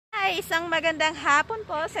Hi! Isang magandang hapon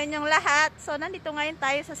po sa inyong lahat. So, nandito ngayon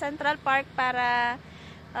tayo sa Central Park para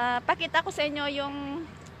pakita ko sa inyo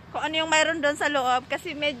kung ano yung mayroon doon sa loob.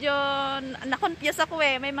 Kasi medyo na-confuse ako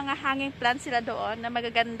eh. May mga hanging plants sila doon na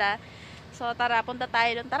magaganda. So, tara, punta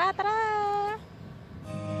tayo doon. Tara, tara!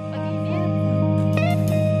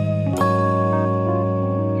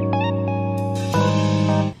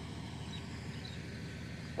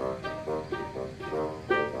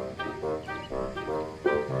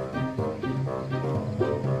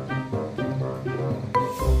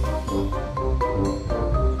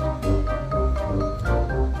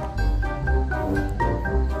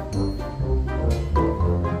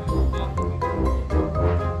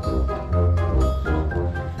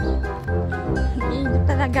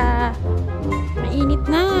 Talaga mainit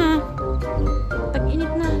na,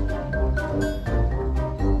 tag-init na.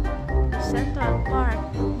 Central Park,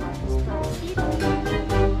 Masdar City.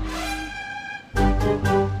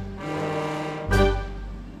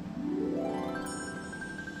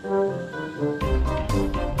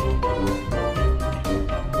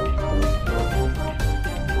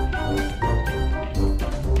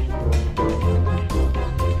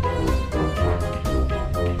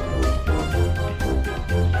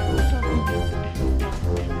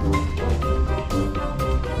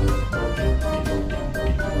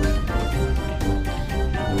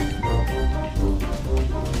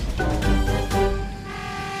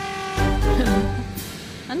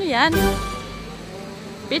 Ano yan?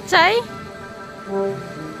 Pichay?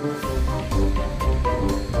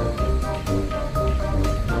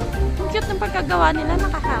 Ang cute ng pagkagawa nila,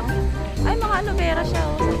 nakahang. Ay, mga aloe vera siya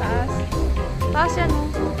oh, sa taas. Taas yan oh.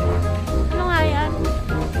 Ano nga yan?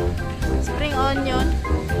 Spring onion.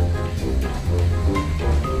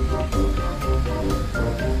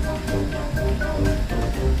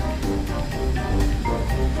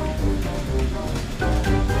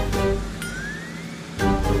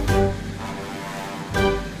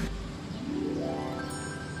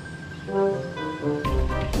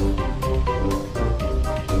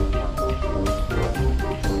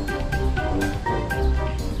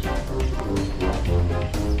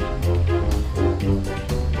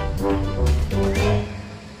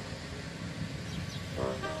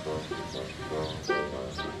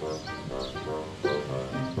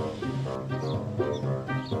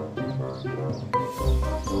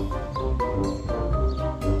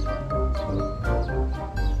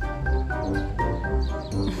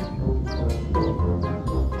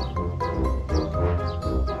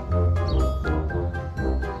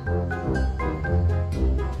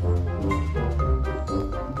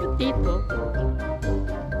 Dito.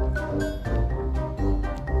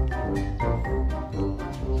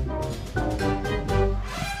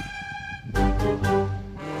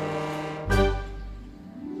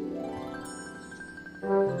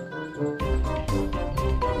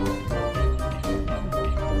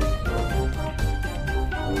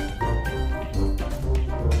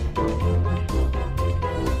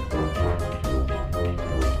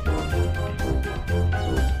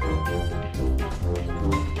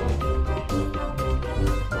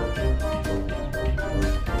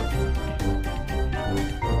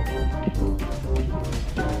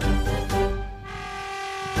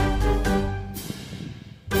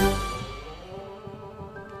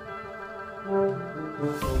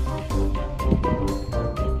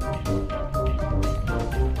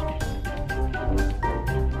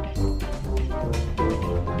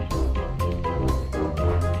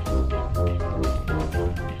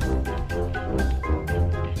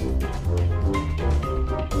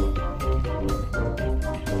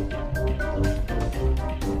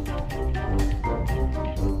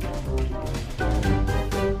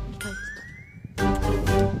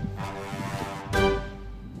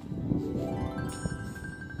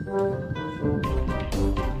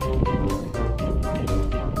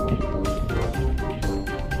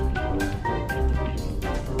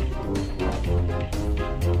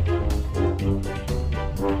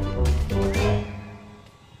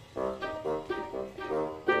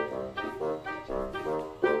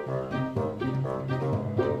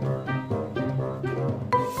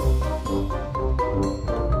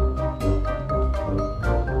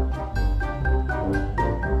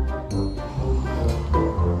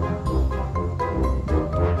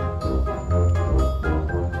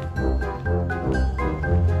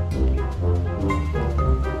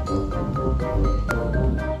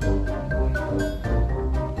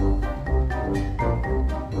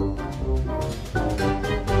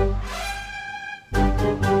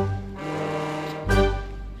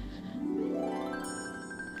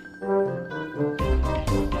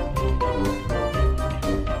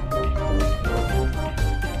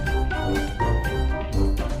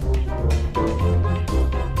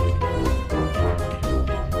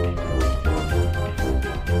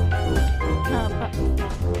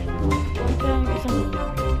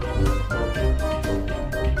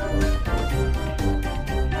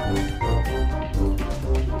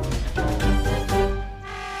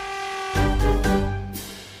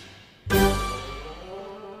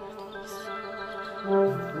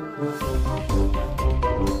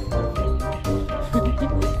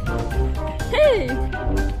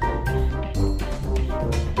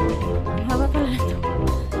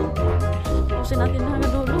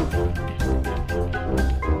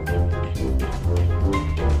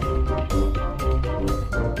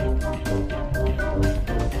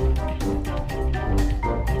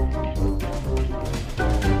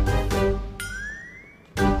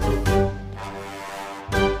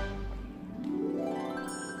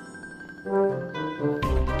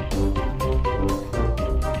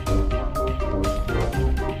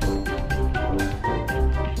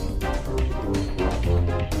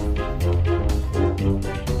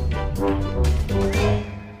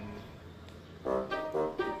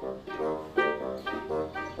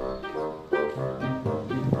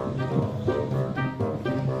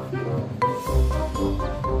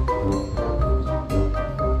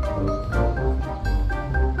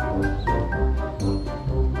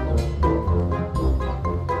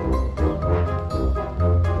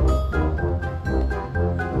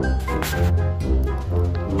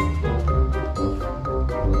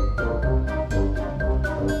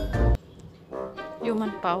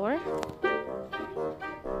 power.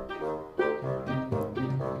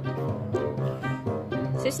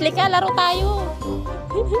 Sislika, laro tayo.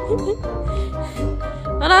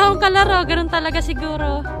 Wala akong kalaro. Ganun talaga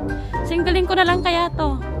siguro. Singgaling ko na lang kaya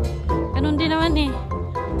to. Ganun din naman eh.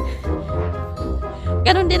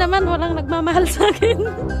 Ganun din naman. Walang nagmamahal sa akin.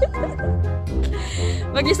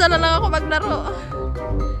 Mag-isa na lang ako maglaro.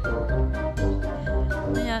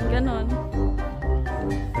 Ayan, ganun.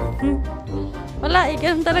 Wala eh.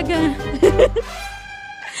 Ganun talaga.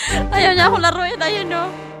 Ayaw niya ako laruin. Ayun no.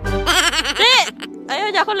 Ayaw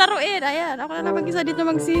niya ako laruin. Ayan. Ako na lang mag-isa dito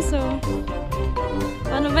magsiso.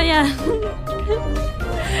 Ano ba yan?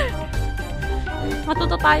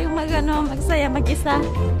 Matuto tayong magsaya mag-isa.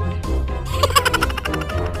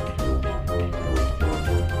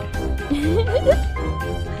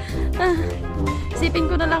 Isipin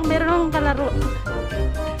ko na lang meron akong kalaro.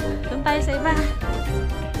 Doon tayo sa iba.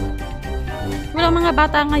 Walang mga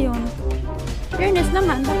bata ngayon. Fairness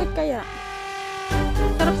naman, bakit kaya?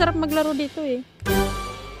 Sarap-sarap maglaro dito eh.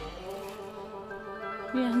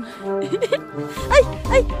 Yan. Ay!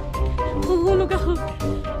 Ay! Huhulog ako.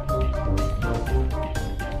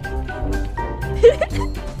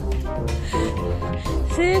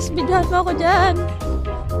 Sis, bigyan mo ako dyan.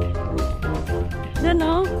 Yan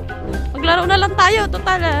o. Maglaro na lang tayo.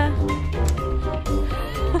 Total ah.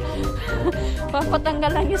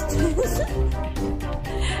 Papatanggal lang yung stress.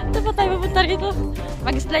 Ito pa tayo mapunta rito.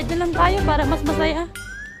 Mag-slide na lang tayo para mas masaya.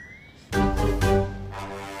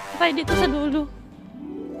 Tayo dito sa dulo.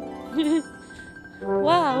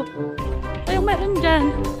 Wow. Ayong meron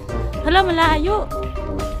dyan. Hala, malayo.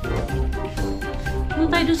 Doon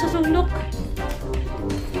tayo dun sa sulok.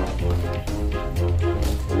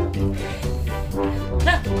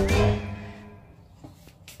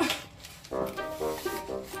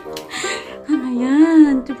 Ano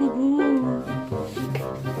yan? Tububo.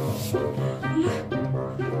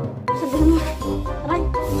 Sa dulo. Aray.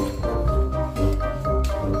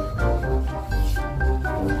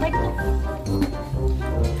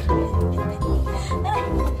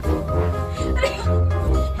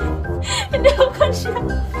 Hindi ako kasya.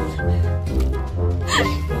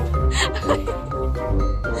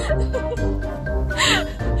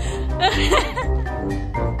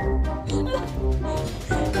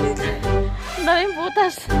 Ang daming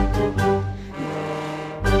butas.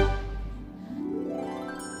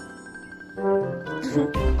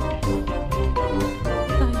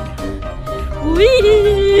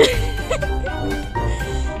 Wee!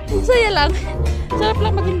 Saya lang. Sarap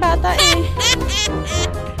lang maging bata eh.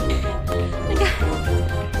 Teka.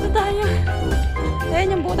 Ito tayo.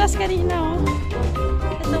 Ayan yung butas kanina oh.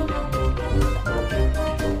 Ito.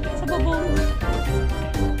 Sa bubong.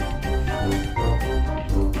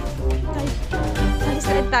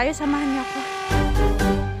 Mag-slide tayo. Samahan niyo ako.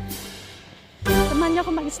 Samahan niyo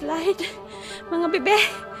ako mag-slide. Mga bebe.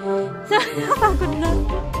 Pagod na.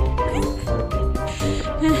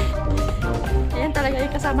 Ayan talaga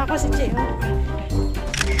yung kasama ko si Cheo.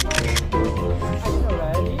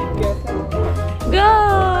 Go!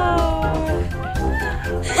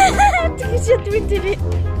 Siya tweet-tweet.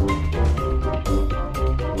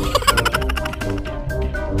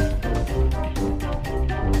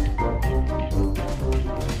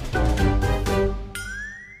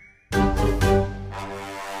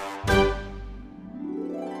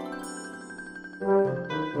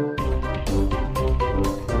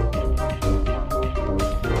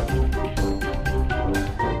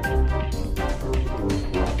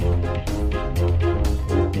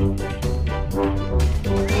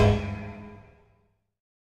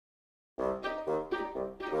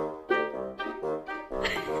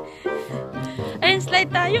 Ayun, slide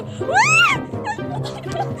tayo.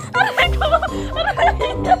 Aray ko! Aray!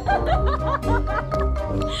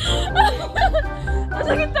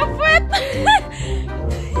 Masakit na puwet!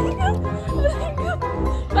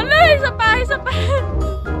 Aray! Isa pa! Isa pa!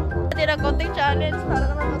 Pati ng konting challenge para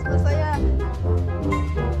naman mas masaya.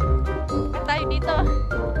 At tayo dito.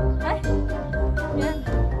 Ay! Yan.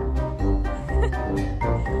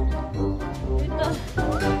 Dito.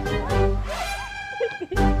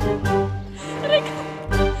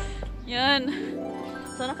 Yan.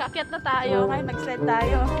 So, nakaakyat na tayo. Ngayon, mag-slide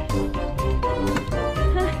tayo.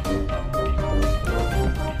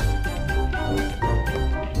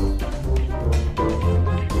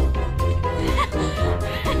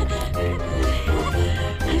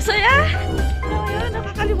 Ang saya! Oh, yun,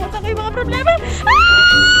 nakakalimutan ko yung mga problema.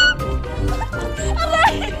 Ah!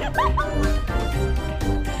 Aray!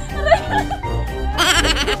 Aray!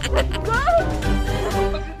 Go!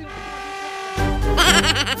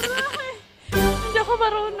 Hindi ako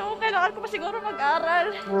marunong. Kailangan kailangan ko pa siguro mag-aral.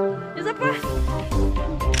 Isa pa.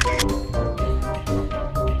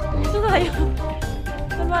 Ito tayo.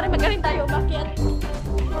 Kunwari magaling tayo umakyat.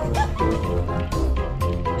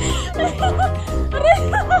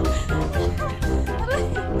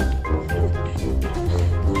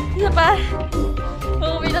 Isa pa.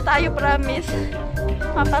 Uuwi na tayo, promise.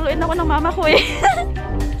 Mapaluin ako ng mama ko eh.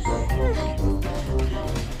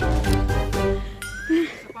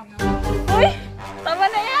 Uy! Tama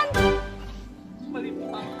na yan!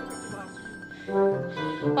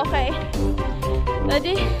 Okay.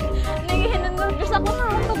 Daddy, nangihinanurgis ako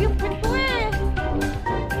na pag yung pinto eh.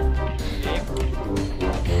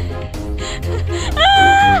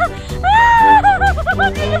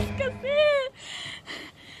 Matigas kasi!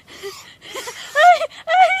 Ay!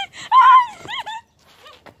 Ay! Ay!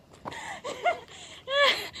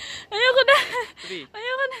 Ayoko na!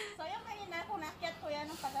 Ayoko na! So yung kanina, kung nakyat ko yan,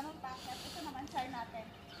 pag anong pakyat, ito naman try natin.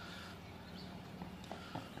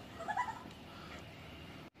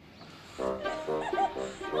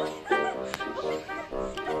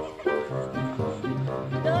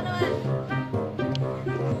 Doon naman!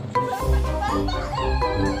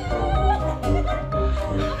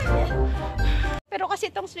 Pero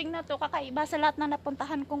kasi itong swing na to kakaiba sa lahat na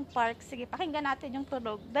napuntahan kong park. Sige, pakinggan natin yung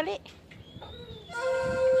tunog. Dali.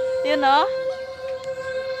 Yun o.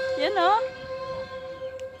 Yun o.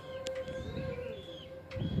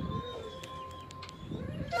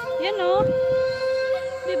 Yun o.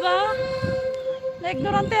 Diba?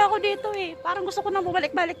 Na-ignorante ako dito eh. Parang gusto ko nang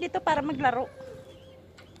bumalik-balik dito para maglaro.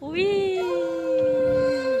 Uy!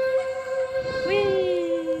 Uy!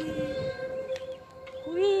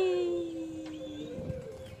 Uy!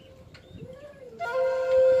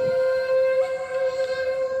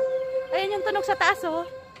 Ayun yung tunog sa taas oh.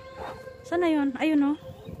 Saan na yun? Ayun oh.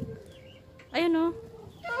 Ayun oh.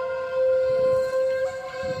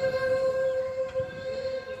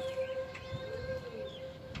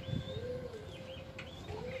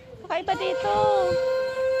 Kakaiba dito.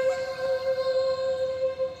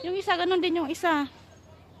 Yung isa, ganun din yung isa.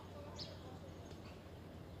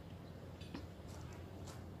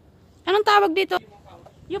 Anong tawag dito?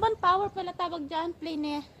 Human power pala tawag dyan.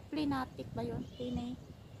 Planatic ba yun?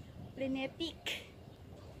 Planetic.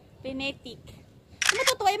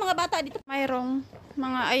 Natutuwa yung mga bata dito. Mayroong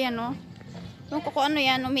mga ayan o. Yung kung ano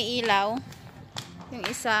yan, umiilaw. Yung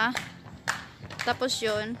isa. Tapos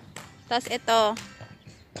yun. Tapos ito.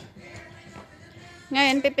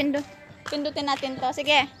 Ngayon, pindutin natin to.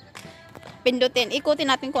 Sige. Pindutin. Ikutin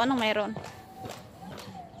natin kung anong mayroon.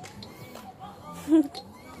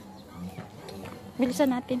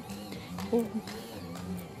 Bilisan natin.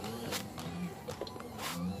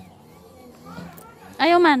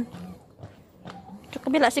 Ayaw man. Sa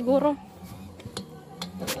kabila siguro.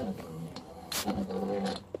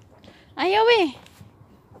 Ayaw eh.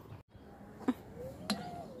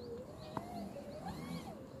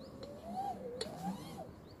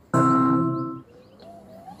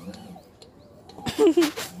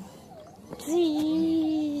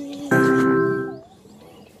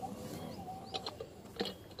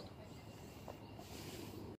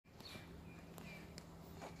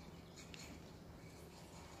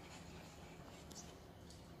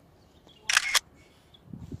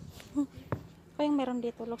 Pa yung meron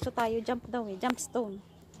dito, lukso tayo, jump daw eh, jump stone.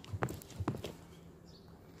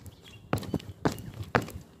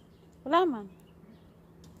 Wala man.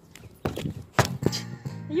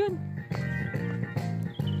 Ayun.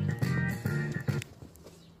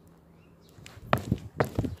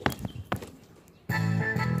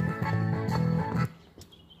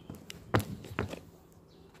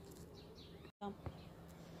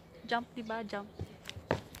 Jump, diba? Jump.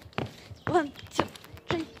 1, 2,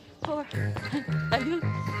 3, 4. Ayun.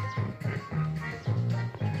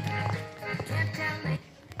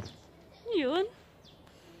 Yun.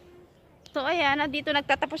 So, ayan. Dito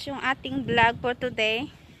nagtatapos yung ating vlog for today.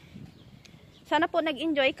 Sana po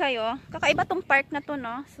nag-enjoy kayo. Kakaiba tong park na to,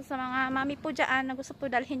 no? So, sa mga mami po dyan na gusto po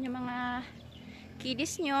dalhin yung mga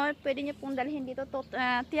kiddies nyo, pwede nyo pong dalhin dito.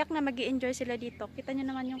 Tiyak na mag-i-enjoy sila dito. Kita nyo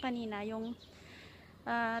naman yung kanina, yung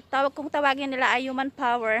kung tawagin nila ay human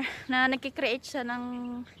power, na nagkikreate siya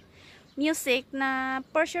ng music na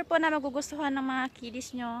for sure po na magugustuhan ng mga kiddies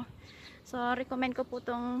nyo. So, recommend ko po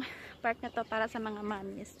tong park na to para sa mga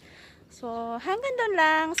mommies. So, hanggang doon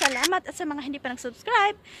lang. Salamat at sa mga hindi pa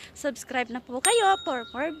nag-subscribe, subscribe na po kayo for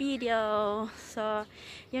more video. So,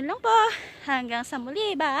 yun lang po. Hanggang sa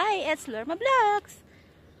muli. Bye! It's Lorma Vlogs!